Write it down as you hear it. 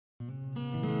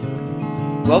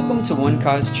Welcome to One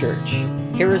Cause Church.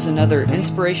 Here is another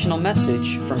inspirational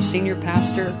message from Senior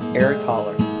Pastor Eric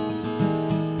Holler.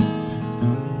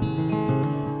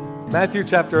 Matthew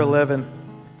chapter 11,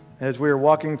 as we are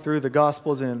walking through the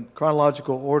Gospels in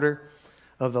chronological order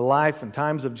of the life and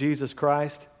times of Jesus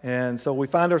Christ. And so we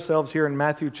find ourselves here in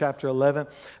Matthew chapter 11.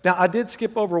 Now, I did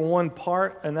skip over one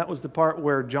part, and that was the part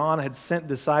where John had sent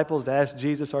disciples to ask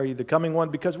Jesus, "Are you the coming one?"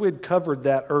 Because we had covered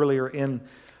that earlier in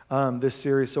this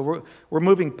series. So we're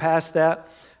moving past that.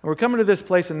 And we're coming to this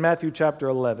place in Matthew chapter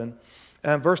 11,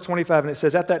 verse 25, and it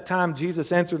says, "At that time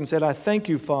Jesus answered and said, I thank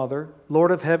you, Father,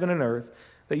 Lord of heaven and earth,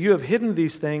 that you have hidden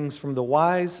these things from the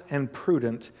wise and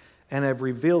prudent and have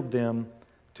revealed them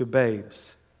to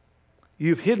babes."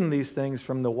 You've hidden these things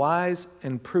from the wise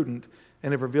and prudent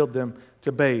and have revealed them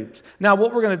to babes. Now,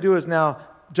 what we're going to do is now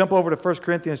jump over to 1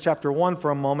 Corinthians chapter 1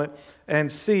 for a moment and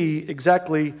see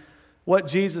exactly what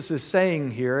Jesus is saying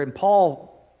here. And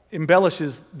Paul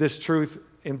embellishes this truth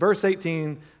in verse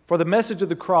 18, "For the message of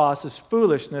the cross is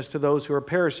foolishness to those who are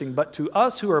perishing, but to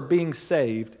us who are being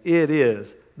saved, it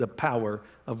is the power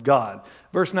of God."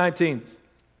 Verse 19,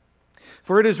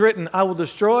 "For it is written, I will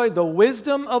destroy the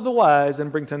wisdom of the wise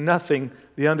and bring to nothing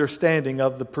the understanding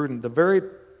of the prudent."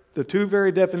 The two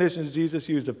very definitions Jesus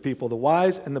used of people, the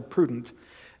wise and the prudent.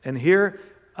 And here,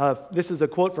 this is a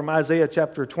quote from Isaiah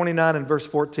chapter 29 and verse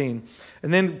 14.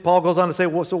 And then Paul goes on to say,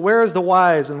 well, so where is the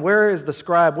wise and where is the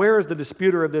scribe? Where is the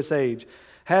disputer of this age?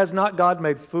 Has not God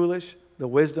made foolish the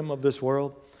wisdom of this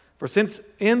world? For since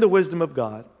in the wisdom of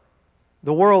God,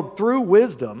 the world through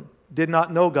wisdom did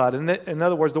not know God. In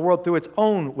other words, the world through its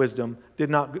own wisdom did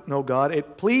not know God.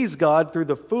 It pleased God through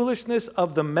the foolishness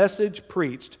of the message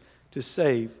preached to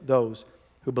save those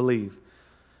who believe.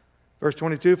 Verse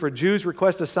 22, "For Jews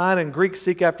request a sign and Greeks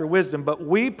seek after wisdom, but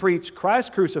we preach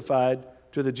Christ crucified,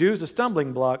 to the Jews a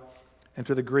stumbling block, and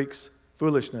to the Greeks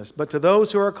foolishness. But to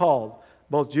those who are called,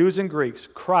 both Jews and Greeks,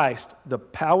 Christ, the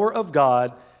power of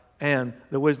God and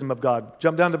the wisdom of God."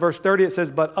 Jump down to verse 30, it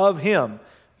says, "But of him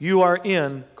you are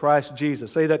in Christ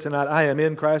Jesus." Say that tonight, I am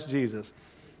in Christ Jesus.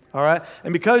 All right?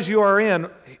 And because you are in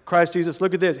Christ Jesus,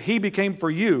 look at this. He became for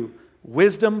you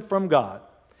wisdom from God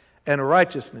and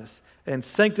righteousness and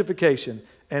sanctification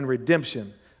and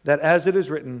redemption, that as it is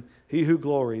written, he who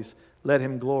glories, let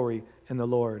him glory in the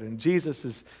Lord. And Jesus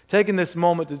is taking this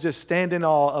moment to just stand in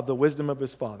awe of the wisdom of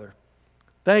his Father.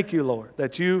 Thank you, Lord,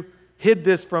 that you hid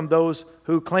this from those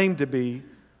who claim to be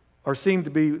or seem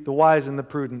to be the wise and the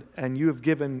prudent, and you have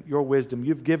given your wisdom,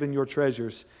 you've given your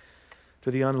treasures to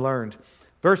the unlearned.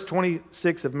 Verse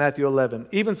 26 of Matthew 11,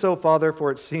 "Even so, Father, for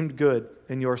it seemed good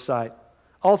in your sight.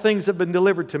 All things have been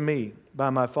delivered to me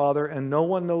by my Father, and no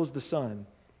one knows the Son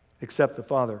except the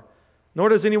Father. Nor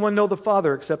does anyone know the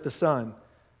Father except the Son,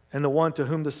 and the one to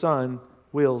whom the Son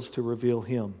wills to reveal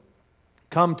him.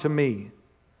 Come to me,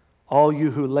 all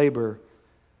you who labor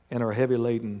and are heavy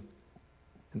laden,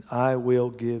 and I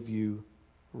will give you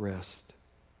rest."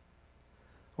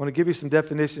 I want to give you some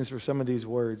definitions for some of these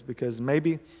words, because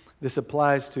maybe this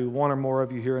applies to one or more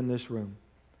of you here in this room.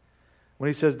 When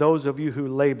he says, "those of you who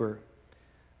labor,"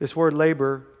 this word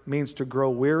labor means to grow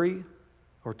weary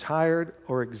or tired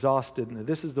or exhausted. And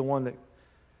this is the one that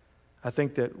I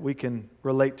think that we can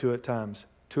relate to at times.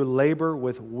 To labor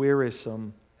with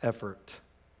wearisome effort.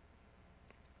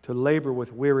 To labor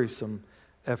with wearisome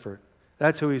effort.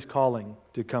 That's who he's calling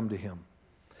to come to him.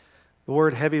 The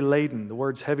words heavy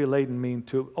laden mean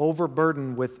to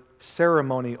overburden with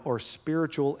ceremony or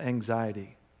spiritual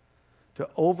anxiety. To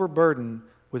overburden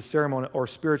with ceremony or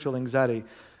spiritual anxiety.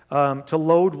 To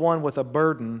load one with a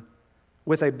burden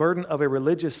of a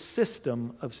religious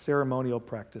system of ceremonial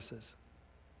practices.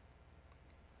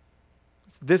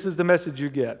 This is the message you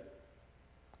get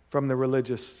from the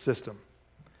religious system.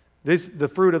 The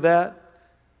fruit of that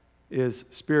is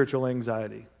spiritual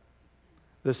anxiety.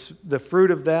 The fruit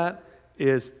of that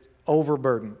is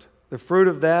overburdened. The fruit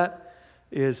of that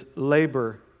is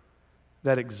labor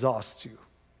that exhausts you.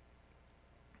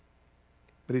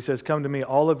 But he says, "Come to me,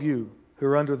 all of you who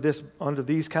are under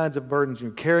these kinds of burdens, you're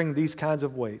carrying these kinds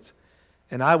of weights,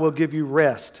 and I will give you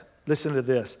rest." Listen to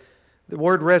this. The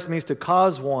word rest means to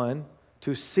cause one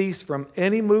to cease from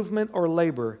any movement or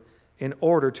labor in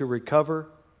order to recover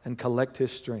and collect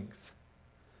his strength.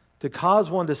 To cause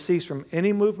one to cease from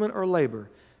any movement or labor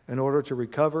in order to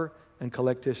recover and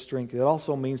collect his strength. It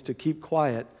also means to keep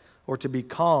quiet or to be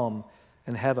calm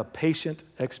and have a patient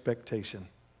expectation.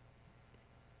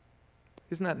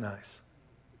 Isn't that nice?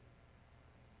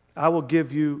 I will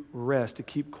give you rest, to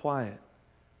keep quiet,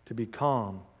 to be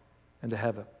calm, and to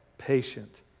have a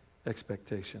patient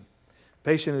expectation.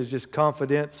 Patient is just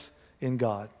confidence in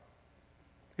God.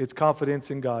 It's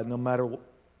confidence in God no matter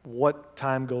what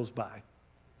time goes by.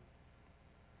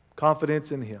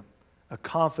 Confidence in Him, a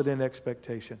confident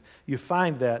expectation. You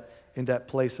find that in that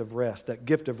place of rest, that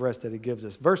gift of rest that He gives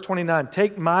us. Verse 29,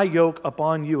 take my yoke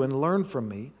upon you and learn from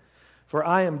me, for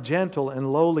I am gentle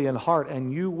and lowly in heart,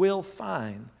 and you will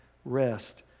find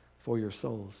rest for your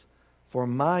souls. For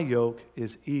my yoke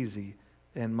is easy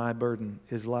and my burden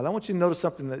is light. I want you to notice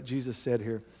something that Jesus said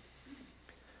here.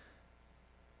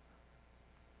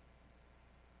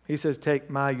 He says, take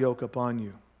my yoke upon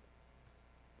you.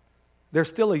 There's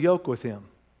still a yoke with Him.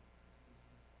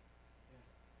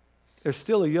 There's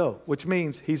still a yoke, which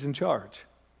means He's in charge,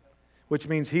 which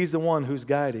means He's the one who's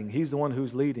guiding. He's the one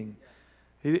who's leading.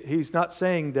 He's not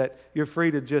saying that you're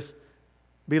free to just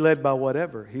be led by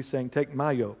whatever. He's saying, take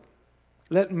my yoke.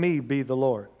 Let me be the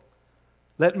Lord.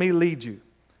 Let me lead you.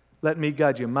 Let me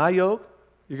guide you. My yoke,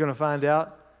 you're going to find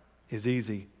out, is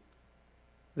easy.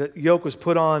 The yoke was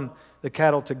put on the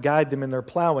cattle to guide them in their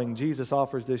plowing. Jesus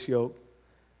offers this yoke.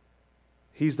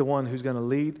 He's the one who's going to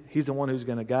lead. He's the one who's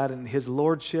going to guide. And His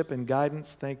lordship and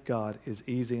guidance, thank God, is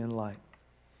easy and light.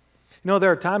 You know,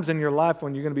 there are times in your life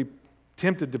when you're going to be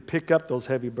tempted to pick up those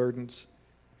heavy burdens.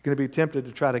 You're going to be tempted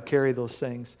to try to carry those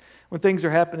things. When things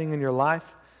are happening in your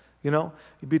life, you know,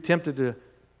 you'd be tempted to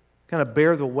kind of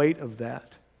bear the weight of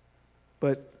that.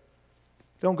 But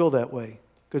don't go that way,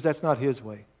 because that's not His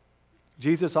way.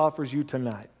 Jesus offers you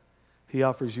tonight. He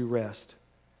offers you rest.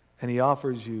 And He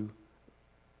offers you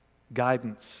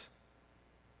guidance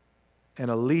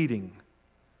and a leading,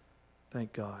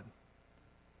 thank God,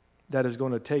 that is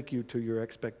going to take you to your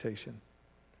expectation.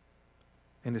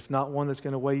 And it's not one that's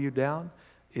going to weigh you down.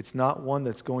 It's not one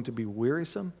that's going to be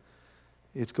wearisome.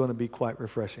 It's going to be quite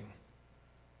refreshing,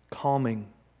 calming.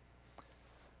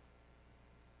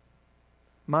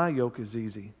 My yoke is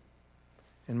easy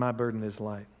and my burden is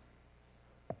light.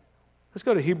 Let's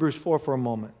go to Hebrews 4 for a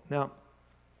moment. Now,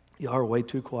 y'all are way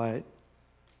too quiet.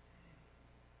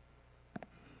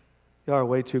 Y'all are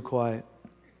way too quiet.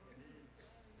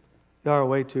 Y'all are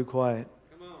way too quiet.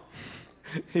 Come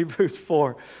on. Hebrews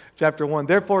 4, chapter 1.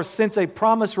 Therefore, since a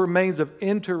promise remains of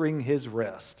entering His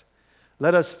rest,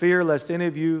 let us fear lest any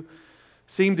of you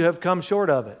seem to have come short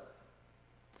of it.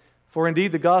 For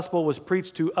indeed the gospel was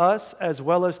preached to us as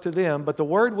well as to them, but the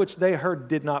word which they heard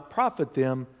did not profit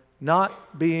them,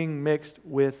 not being mixed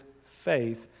with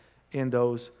faith in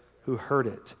those who heard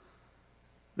it.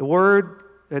 The word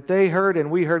that they heard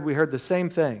and we heard the same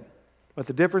thing. But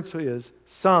the difference is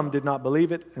some did not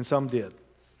believe it and some did.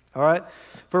 All right?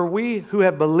 For we who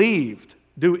have believed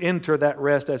do enter that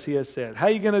rest, as He has said. How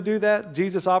are you going to do that?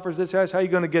 Jesus offers this rest. How are you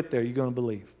going to get there? You're going to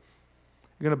believe.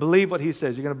 You're going to believe what He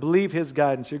says. You're going to believe His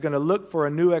guidance. You're going to look for a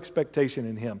new expectation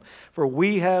in Him. For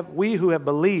we who have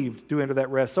believed do enter that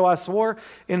rest. So I swore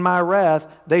in my wrath,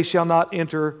 they shall not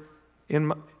enter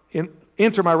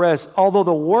my rest, although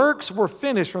the works were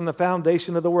finished from the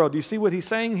foundation of the world. Do you see what He's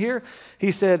saying here?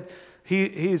 He said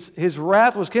his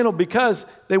wrath was kindled because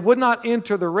they would not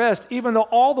enter the rest, even though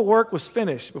all the work was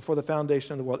finished before the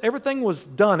foundation of the world. Everything was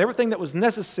done. Everything that was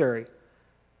necessary,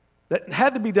 that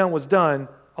had to be done, was done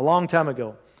a long time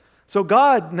ago. So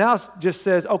God now just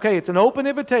says, okay, it's an open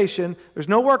invitation. There's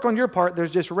no work on your part.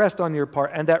 There's just rest on your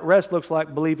part. And that rest looks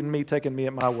like believing me, taking me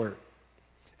at my word,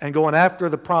 and going after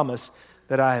the promise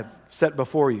that I have set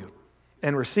before you,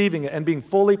 and receiving it and being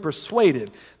fully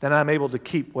persuaded that I'm able to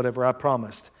keep whatever I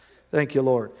promised. Thank you,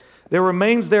 Lord. There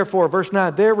remains therefore, verse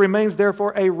 9, there remains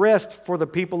therefore a rest for the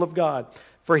people of God.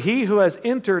 For he who has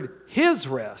entered His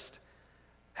rest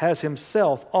has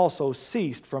himself also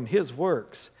ceased from his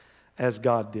works as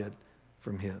God did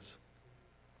from His.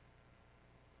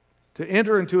 To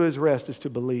enter into His rest is to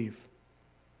believe.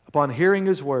 Upon hearing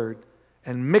His word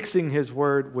and mixing His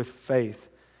word with faith,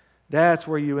 that's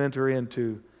where you enter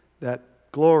into that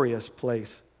glorious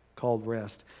place called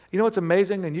rest. You know what's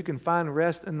amazing? And you can find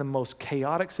rest in the most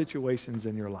chaotic situations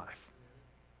in your life.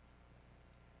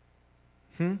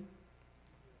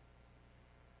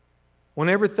 When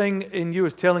everything in you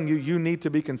is telling you, you need to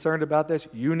be concerned about this,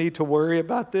 you need to worry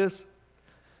about this.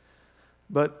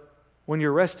 But when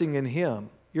you're resting in Him,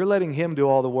 you're letting Him do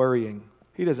all the worrying.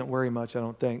 He doesn't worry much, I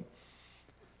don't think.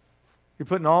 You're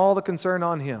putting all the concern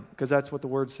on Him, because that's what the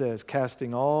Word says,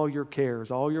 casting all your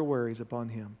cares, all your worries upon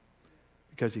Him,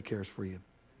 because He cares for you.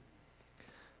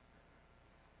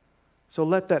 So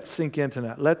let that sink in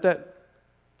tonight. Let that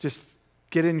just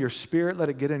get in your spirit. Let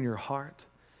it get in your heart.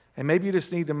 And maybe you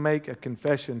just need to make a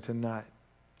confession tonight.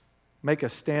 Make a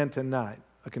stand tonight,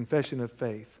 a confession of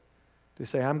faith, to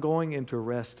say, I'm going into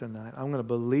rest tonight. I'm going to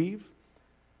believe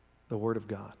the Word of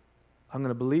God. I'm going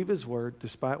to believe His Word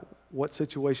despite what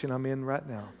situation I'm in right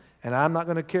now. And I'm not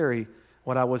going to carry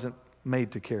what I wasn't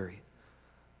made to carry.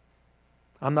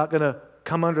 I'm not going to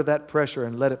come under that pressure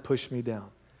and let it push me down,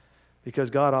 because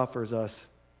God offers us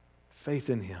faith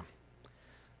in Him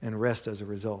and rest as a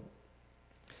result.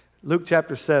 Luke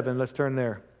chapter 7, let's turn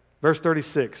there. Verse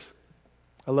 36.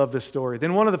 I love this story.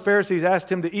 Then one of the Pharisees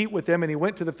asked him to eat with him, and he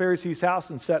went to the Pharisee's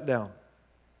house and sat down.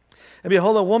 And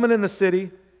behold, a woman in the city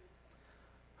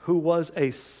who was a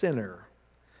sinner,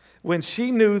 when she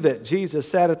knew that Jesus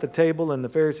sat at the table in the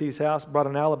Pharisee's house, brought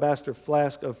an alabaster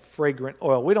flask of fragrant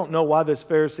oil. We don't know why this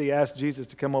Pharisee asked Jesus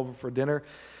to come over for dinner,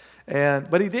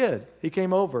 but he did. He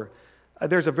came over.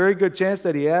 There's a very good chance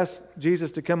that he asked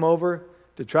Jesus to come over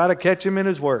to try to catch him in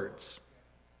his words.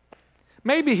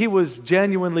 Maybe he was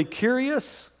genuinely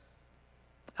curious.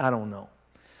 I don't know.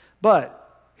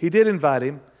 But he did invite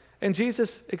him, and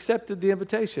Jesus accepted the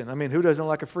invitation. I mean, who doesn't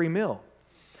like a free meal?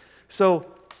 So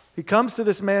he comes to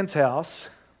this man's house.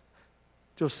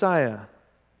 Josiah,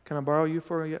 can I borrow you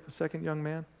for a second, young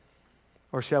man?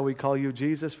 Or shall we call you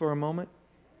Jesus for a moment?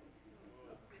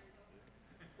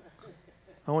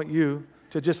 I want you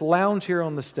to just lounge here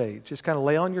on the stage. Just kind of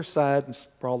lay on your side and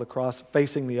sprawl across,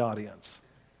 facing the audience.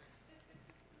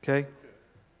 Okay?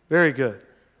 Very good.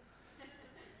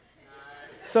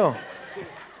 So,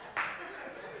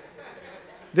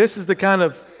 this is the kind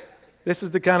of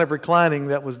reclining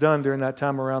that was done during that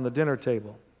time around the dinner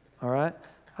table. All right?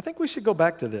 I think we should go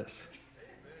back to this.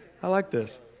 I like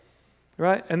this.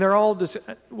 Right? And they're all just,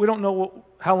 we don't know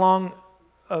how long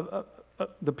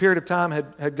the period of time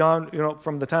had gone,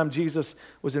 from the time Jesus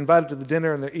was invited to the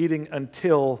dinner and they're eating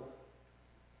until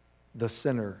the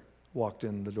sinner walked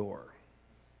in the door.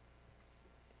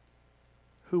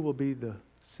 Who will be the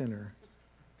sinner?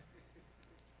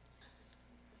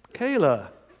 Kayla.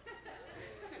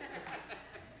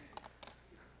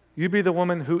 You be the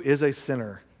woman who is a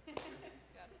sinner.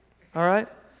 All right?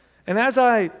 And as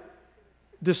I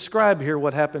describe here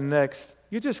what happened next,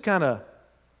 you just kind of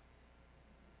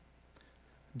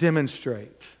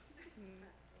demonstrate.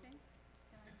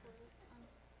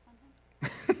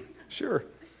 Sure.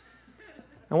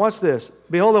 And watch this.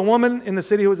 Behold, a woman in the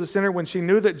city who was a sinner, when she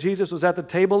knew that Jesus was at the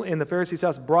table in the Pharisee's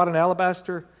house, brought an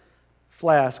alabaster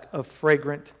flask of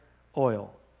fragrant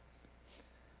oil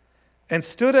and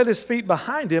stood at his feet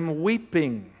behind him,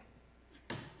 weeping.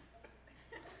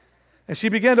 And she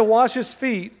began to wash his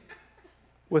feet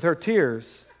with her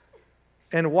tears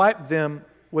and wiped them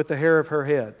with the hair of her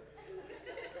head.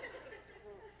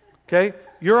 Okay?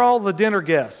 You're all the dinner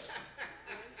guests.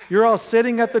 You're all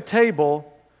sitting at the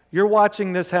table. You're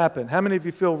watching this happen. How many of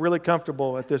you feel really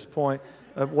comfortable at this point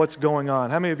of what's going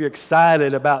on? How many of you are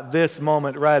excited about this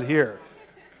moment right here?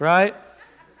 Right?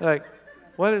 Like,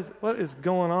 what is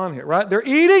going on here? Right? They're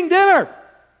eating dinner.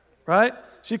 Right?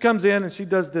 She comes in and she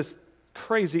does this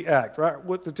crazy act. Right?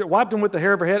 Wiped him with the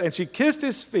hair of her head, and she kissed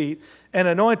his feet and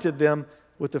anointed them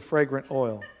with the fragrant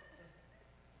oil.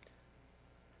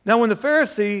 Now, when the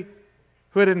Pharisee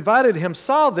who had invited him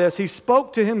saw this, he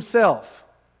spoke to himself,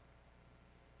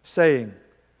 saying,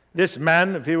 "This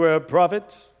man, if he were a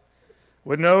prophet,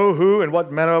 would know who and what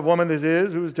manner of woman this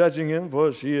is who is touching him,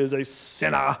 for she is a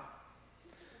sinner."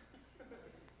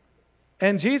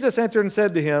 And Jesus answered and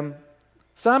said to him,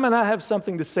 "Simon, I have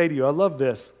something to say to you." I love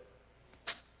this.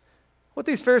 What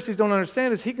these Pharisees don't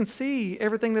understand is he can see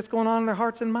everything that's going on in their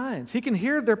hearts and minds. He can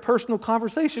hear their personal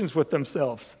conversations with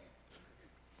themselves.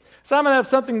 "Simon, I have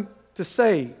something to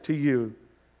say to you."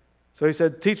 So he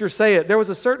said, "Teacher, say it." There was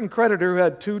a certain creditor who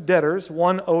had two debtors.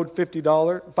 One owed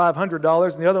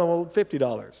 $500, and the other one owed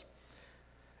 $50.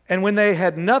 And when they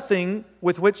had nothing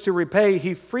with which to repay,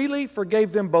 he freely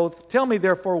forgave them both. Tell me,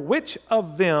 therefore, which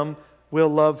of them will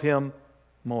love him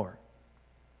more?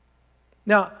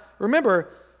 Now, remember,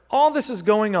 all this is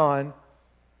going on.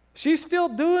 She's still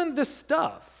doing this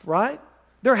stuff, right?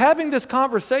 They're having this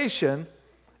conversation.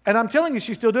 And I'm telling you,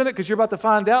 she's still doing it because you're about to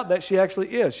find out that she actually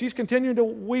is. She's continuing to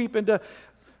weep and to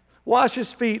wash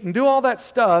his feet and do all that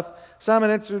stuff. Simon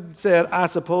answered and said, "I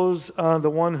suppose the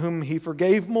one whom he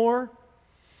forgave more."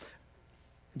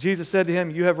 Jesus said to him,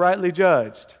 "You have rightly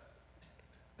judged."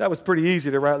 That was pretty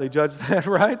easy to rightly judge that,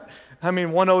 right? I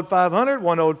mean, one owed 500,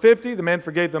 one owed 50. The man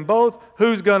forgave them both.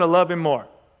 Who's going to love him more?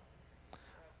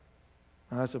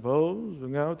 I suppose the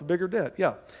guy with the bigger debt.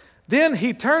 Yeah. Then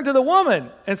he turned to the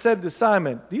woman and said to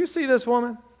Simon, "Do you see this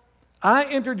woman? I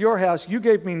entered your house. You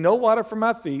gave me no water for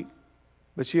my feet,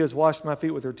 but she has washed my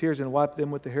feet with her tears and wiped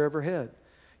them with the hair of her head.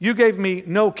 You gave me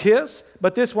no kiss,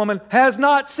 but this woman has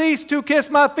not ceased to kiss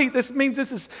my feet." This means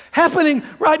this is happening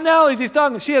right now as he's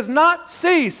talking. She has not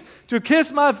ceased to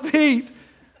kiss my feet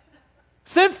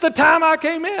since the time I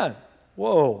came in.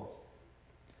 Whoa.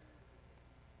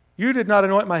 "You did not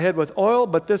anoint my head with oil,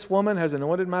 but this woman has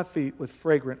anointed my feet with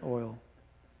fragrant oil.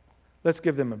 Let's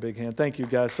give them a big hand. Thank you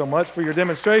guys so much for your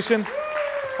demonstration.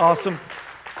 Awesome.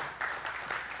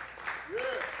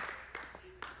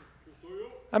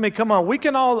 I mean, come on, we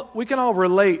can all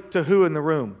relate to who in the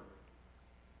room?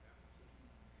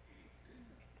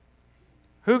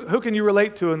 Who can you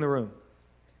relate to in the room?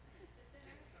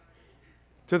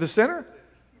 To the sinner?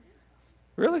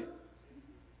 Really?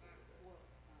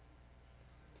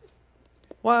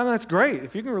 Well, I mean, that's great.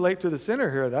 If you can relate to the sinner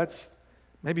here,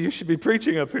 maybe you should be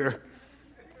preaching up here.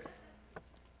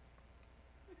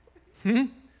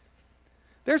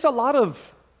 There's a lot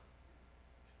of,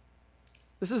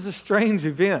 this is a strange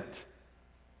event.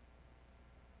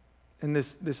 And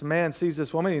this man sees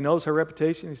this woman, he knows her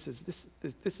reputation, he says,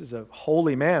 this is a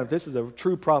holy man. If this is a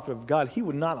true prophet of God, he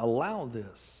would not allow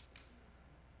this.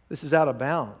 This is out of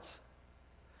bounds.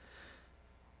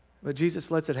 But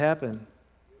Jesus lets it happen.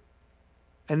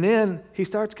 And then he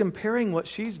starts comparing what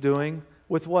she's doing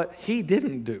with what he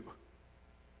didn't do.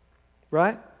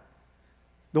 Right?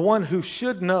 The one who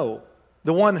should know,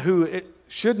 the one who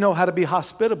should know how to be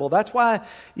hospitable. That's why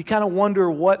you kind of wonder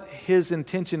what his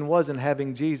intention was in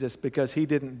having Jesus, because he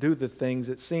didn't do the things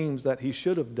it seems that he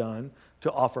should have done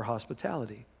to offer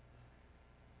hospitality.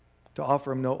 To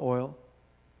offer him no oil,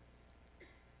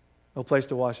 no place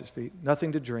to wash his feet,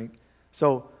 nothing to drink.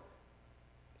 So,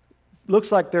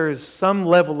 looks like there is some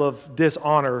level of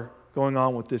dishonor going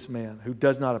on with this man who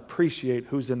does not appreciate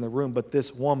who's in the room, but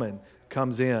this woman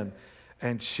comes in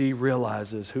and she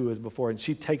realizes who is before, and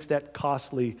she takes that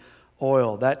costly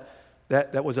oil that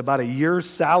was about a year's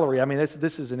salary. I mean,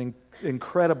 this is an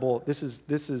incredible. This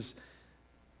is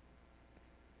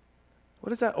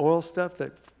what is that oil stuff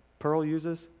that Pearl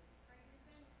uses?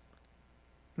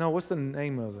 No, what's the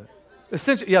name of it?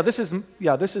 Essential. Yeah,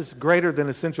 this is greater than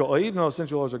essential oil, even though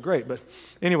essential oils are great. But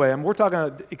anyway, we're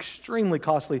talking extremely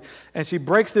costly. And she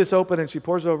breaks this open and she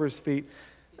pours it over his feet.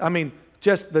 I mean,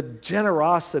 just the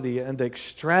generosity and the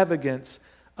extravagance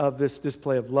of this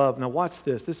display of love. Now watch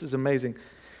this. This is amazing.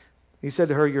 He said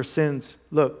to her, your sins,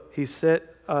 look, he said,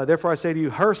 therefore I say to you,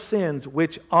 her sins,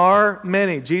 which are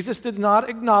many. Jesus did not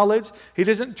acknowledge, he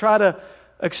doesn't try to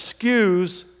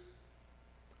excuse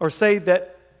or say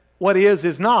that what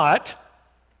is not,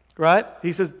 right?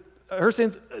 He says, her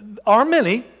sins are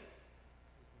many,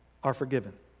 are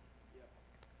forgiven.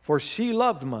 For she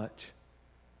loved much,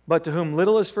 but to whom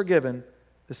little is forgiven,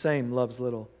 the same loves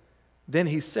little. Then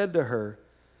he said to her,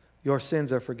 your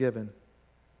sins are forgiven.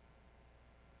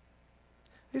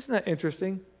 Isn't that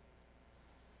interesting?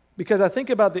 Because I think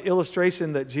about the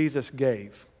illustration that Jesus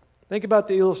gave. Think about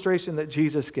the illustration that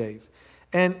Jesus gave.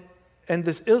 And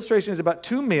this illustration is about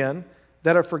two men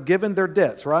that are forgiven their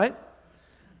debts, right?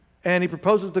 And he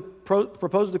proposes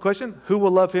the question, who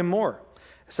will love him more?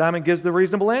 Simon gives the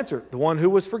reasonable answer, the one who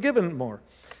was forgiven more.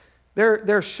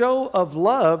 Their show of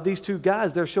love, these two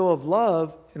guys, their show of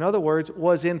love, in other words,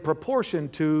 was in proportion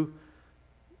to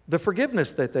the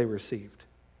forgiveness that they received.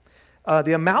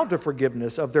 The amount of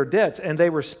forgiveness of their debts, and they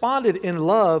responded in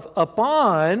love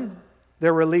upon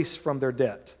their release from their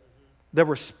debt. They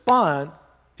respond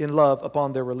in love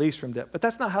upon their release from debt. But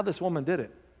that's not how this woman did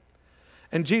it.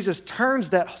 And Jesus turns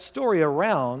that story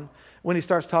around when he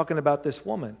starts talking about this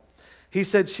woman. He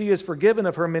said she is forgiven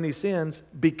of her many sins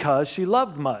because she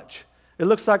loved much. It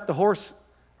looks like the horse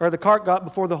or the cart got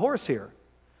before the horse here.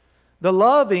 The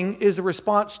loving is a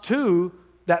response to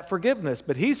that forgiveness.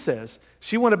 But he says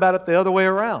she went about it the other way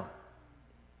around.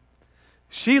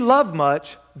 She loved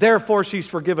much, therefore she's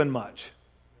forgiven much.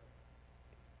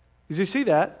 Did you see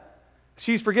that?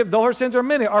 She's forgiven, though her sins are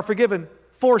many, are forgiven,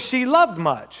 for she loved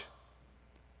much.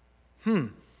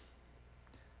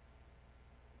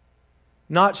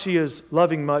 Not she is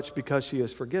loving much because she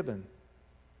is forgiven.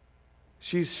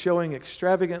 She's showing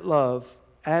extravagant love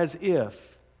as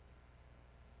if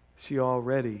she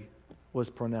already was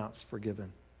pronounced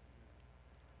forgiven.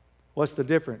 What's the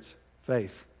difference?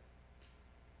 Faith.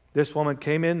 This woman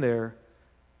came in there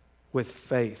with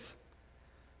faith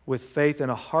and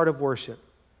a heart of worship.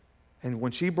 And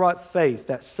when she brought faith,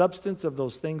 that substance of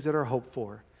those things that are hoped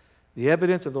for, the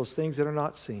evidence of those things that are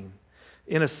not seen,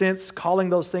 in a sense, calling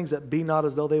those things that be not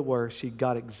as though they were, she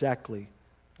got exactly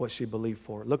what she believed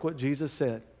for. Look what Jesus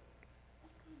said.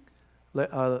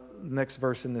 Next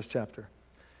verse in this chapter.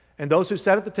 And those who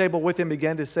sat at the table with him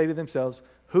began to say to themselves,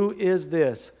 who is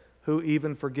this who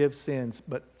even forgives sins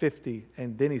but 50?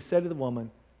 And then he said to the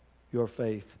woman, your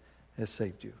faith has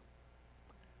saved you.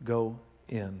 Go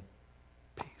in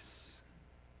peace.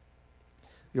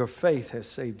 Your faith has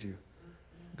saved you.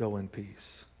 Go in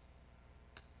peace.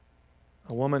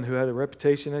 A woman who had a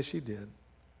reputation as she did,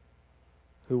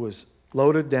 who was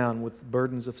loaded down with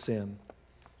burdens of sin,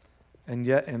 and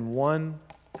yet in one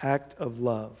act of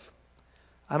love.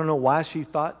 I don't know why she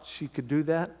thought she could do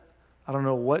that. I don't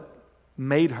know what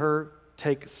made her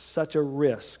take such a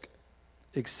risk,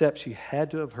 except she had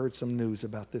to have heard some news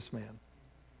about this man.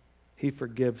 He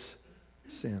forgives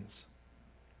sins.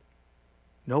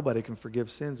 Nobody can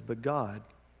forgive sins but God.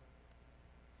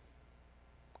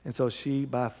 And so she,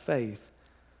 by faith,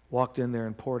 walked in there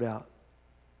and poured out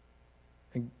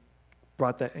and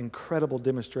brought that incredible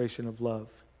demonstration of love,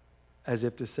 as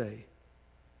if to say,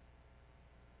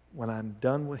 when I'm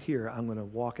done with here, I'm going to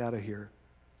walk out of here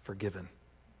forgiven.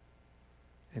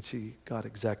 And she got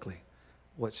exactly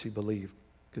what she believed,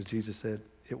 because Jesus said,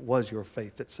 it was your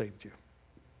faith that saved you.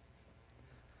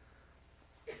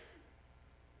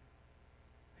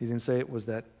 He didn't say it was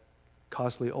that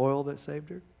costly oil that saved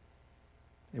her.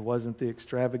 It wasn't the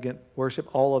extravagant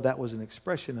worship. All of that was an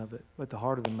expression of it. But the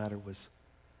heart of the matter was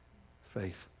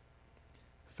faith.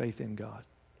 Faith in God.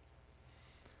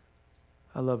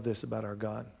 I love this about our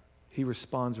God. He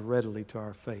responds readily to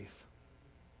our faith.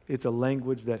 It's a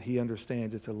language that He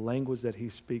understands. It's a language that He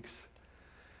speaks.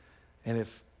 And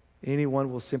if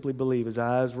anyone will simply believe, His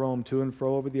eyes roam to and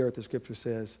fro over the earth, the Scripture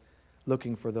says,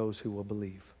 looking for those who will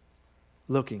believe.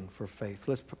 Looking for faith.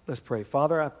 Let's pray.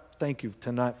 Father, I thank you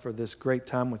tonight for this great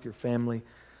time with your family.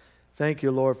 Thank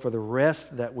you, Lord, for the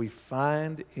rest that we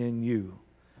find in you.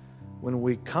 When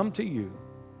we come to you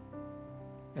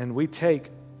and we take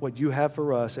what you have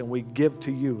for us and we give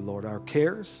to you, Lord, our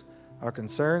cares, our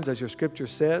concerns, as your Scripture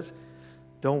says,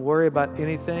 don't worry about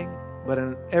anything, but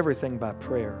in everything by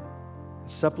prayer and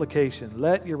supplication.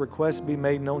 Let your requests be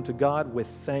made known to God with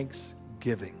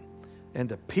thanksgiving. And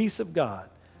the peace of God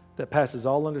that passes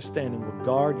all understanding will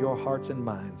guard your hearts and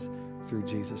minds through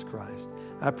Jesus Christ.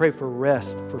 I pray for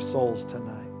rest for souls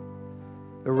tonight.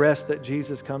 The rest that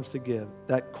Jesus comes to give.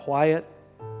 That quiet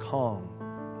calm.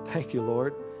 Thank you,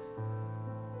 Lord.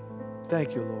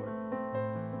 Thank you, Lord.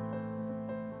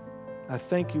 I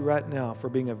thank you right now for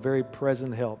being a very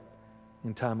present help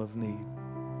in time of need.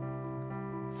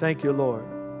 Thank you, Lord,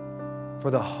 for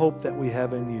the hope that we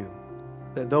have in you.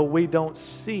 That though we don't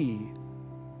see,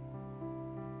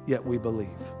 yet we believe.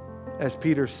 As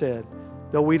Peter said,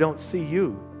 though we don't see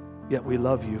you, yet we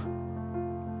love you.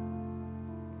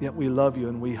 Yet we love you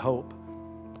and we hope.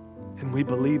 And we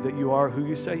believe that you are who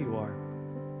you say you are.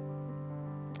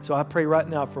 So I pray right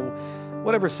now for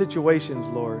whatever situations,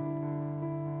 Lord,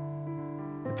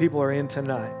 that people are in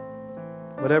tonight,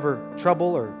 whatever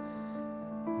trouble or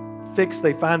fix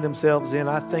they find themselves in,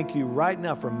 I thank you right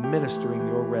now for ministering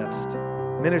your rest,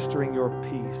 ministering your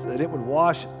peace, that it would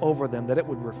wash over them, that it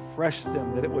would refresh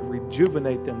them, that it would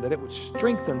rejuvenate them, that it would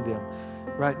strengthen them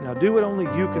right now. Do what only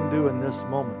you can do in this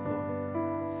moment,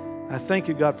 Lord. I thank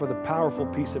you, God, for the powerful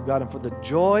peace of God and for the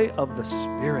joy of the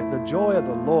Spirit, the joy of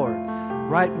the Lord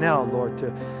right now, Lord,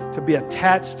 to be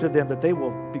attached to them, that they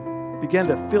will begin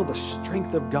to feel the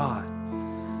strength of God.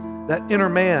 That inner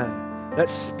man, that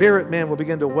spirit man will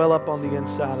begin to well up on the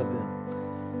inside of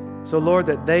them. So, Lord,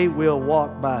 that they will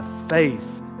walk by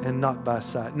faith and not by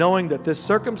sight, knowing that this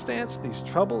circumstance, these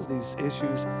troubles, these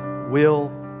issues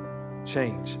will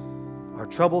change. Our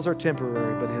troubles are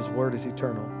temporary, but His word is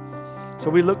eternal. So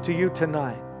we look to you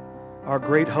tonight, our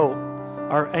great hope,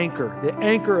 our anchor, the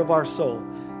anchor of our soul.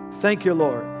 Thank you,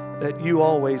 Lord, that you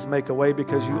always make a way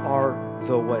because you are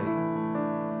the way.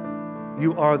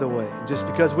 You are the way. And just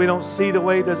because we don't see the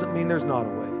way doesn't mean there's not a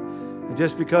way. And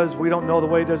just because we don't know the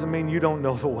way doesn't mean you don't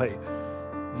know the way.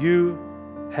 You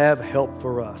have help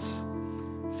for us.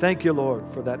 Thank you, Lord,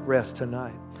 for that rest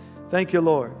tonight. Thank you,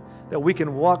 Lord, that we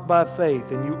can walk by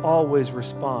faith and you always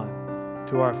respond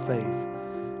to our faith.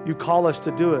 You call us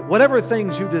to do it. Whatever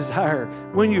things you desire,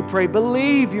 when you pray,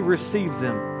 believe you receive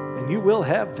them and you will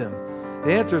have them.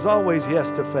 The answer is always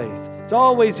yes to faith. It's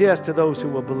always yes to those who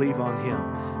will believe on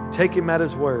Him. Take Him at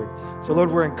His word. So,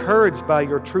 Lord, we're encouraged by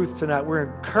your truth tonight. We're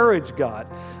encouraged, God,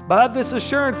 by this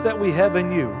assurance that we have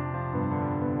in you,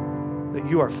 that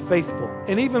you are faithful.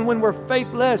 And even when we're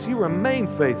faithless, you remain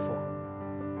faithful.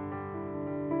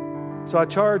 So I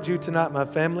charge you tonight, my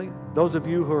family, those of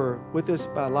you who are with us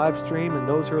by live stream and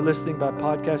those who are listening by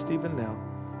podcast even now,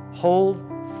 hold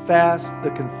fast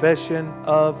the confession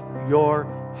of your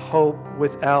hope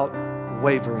without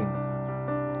wavering.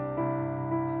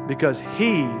 Because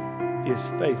He is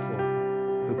faithful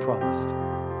who promised.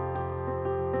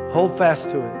 Hold fast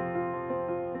to it.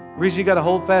 The reason you got to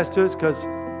hold fast to it is because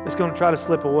it's going to try to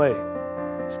slip away.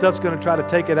 Stuff's going to try to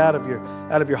take it out of your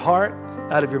heart,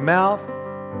 out of your mouth,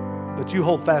 but you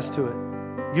hold fast to it.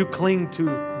 You cling to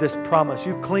this promise.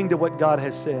 You cling to what God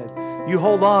has said. You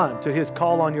hold on to His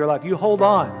call on your life. You hold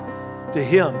on to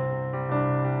Him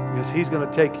because He's going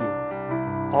to take you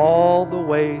all the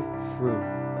way through.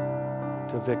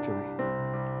 to victory.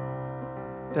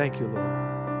 Thank you,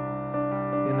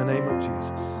 Lord. In the name of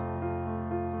Jesus,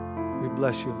 we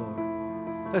bless you,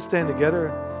 Lord. Let's stand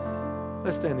together.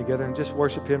 Let's stand together and just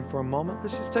worship Him for a moment.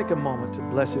 Let's just take a moment to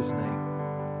bless His name.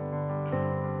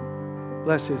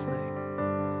 Bless His name.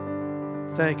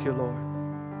 Thank you, Lord.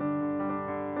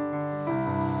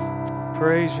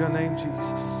 Praise your name,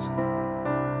 Jesus.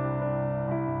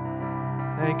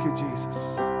 Thank you, Jesus.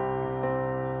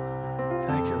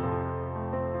 Thank you, Lord.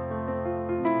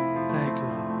 Thank you,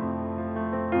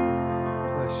 Lord.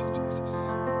 Bless you, Jesus.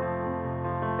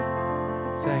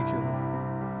 Thank you, Lord.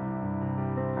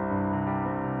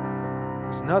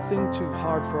 There's nothing too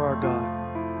hard for our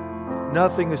God.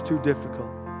 Nothing is too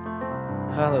difficult.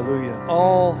 Hallelujah.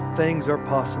 All things are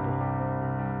possible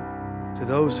to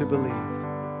those who believe.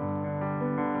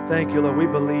 Thank you, Lord. We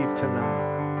believe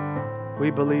tonight. We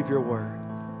believe your word.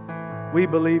 We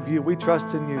believe you. We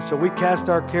trust in you. So we cast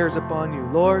our cares upon you.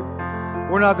 Lord,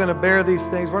 we're not going to bear these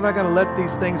things. We're not going to let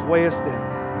these things weigh us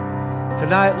down.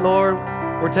 Tonight, Lord,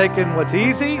 we're taking what's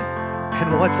easy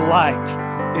and what's light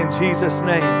in Jesus'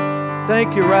 name.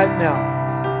 Thank you right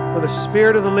now for the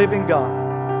Spirit of the living God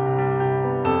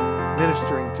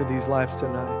ministering to these lives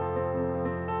tonight.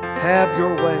 Have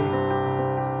your way.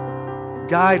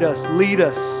 Guide us, lead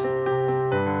us.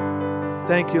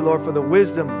 Thank you, Lord, for the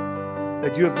wisdom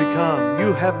that you have become.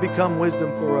 You have become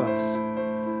wisdom for us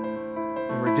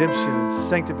in redemption and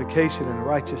sanctification and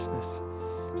righteousness.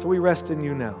 So we rest in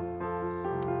you now,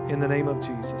 in the name of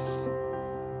Jesus.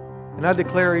 And I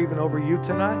declare even over you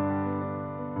tonight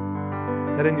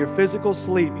that in your physical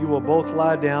sleep you will both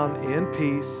lie down in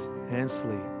peace and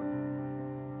sleep.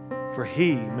 For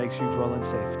He makes you dwell in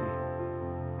safety.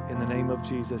 In the name of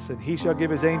Jesus. And He shall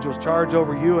give His angels charge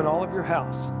over you and all of your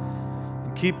house,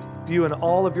 and keep you in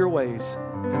all of your ways.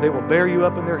 And they will bear you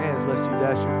up in their hands, lest you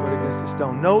dash your foot against a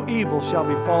stone. No evil shall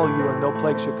befall you, and no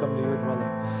plague shall come near your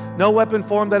dwelling. No weapon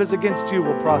formed that is against you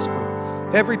will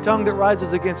prosper. Every tongue that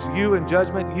rises against you in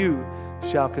judgment, you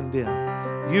shall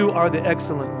condemn. You are the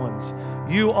excellent ones.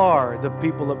 You are the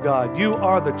people of God. You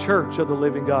are the church of the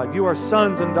living God. You are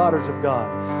sons and daughters of God.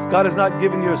 God has not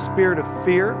given you a spirit of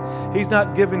fear. He's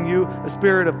not given you a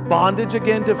spirit of bondage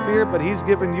again to fear, but He's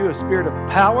given you a spirit of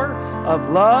power, of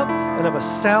love, and of a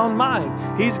sound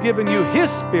mind. He's given you His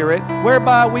Spirit,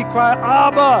 whereby we cry,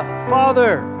 Abba,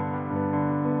 Father.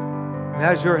 And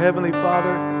as your Heavenly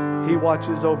Father, He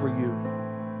watches over you,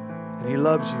 and He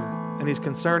loves you, and He's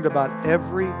concerned about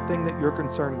everything that you're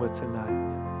concerned with tonight.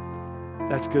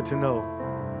 That's good to know.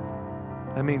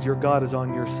 That means your God is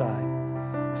on your side.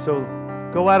 So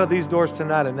go out of these doors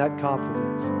tonight in that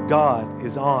confidence. God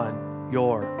is on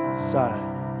your side.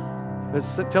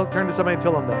 Let's turn to somebody and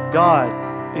tell them that.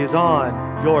 God is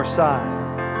on your side.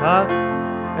 Huh?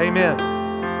 Amen.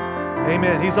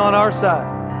 Amen. He's on our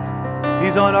side.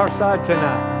 He's on our side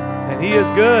tonight. And He is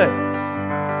good.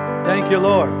 Thank you,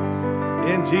 Lord.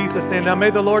 In Jesus' name. Now may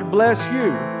the Lord bless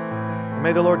you. And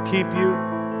may the Lord keep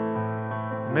you.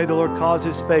 May the Lord cause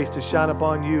His face to shine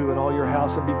upon you and all your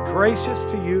house and be gracious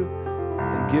to you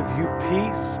and give you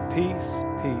peace, peace,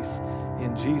 peace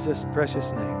in Jesus'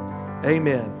 precious name.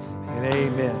 Amen and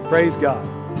amen. Praise God.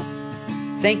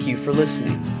 Thank you for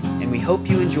listening, and we hope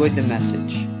you enjoyed the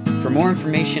message. For more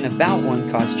information about One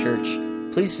Cause Church,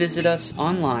 please visit us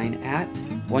online at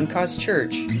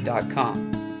onecausechurch.com.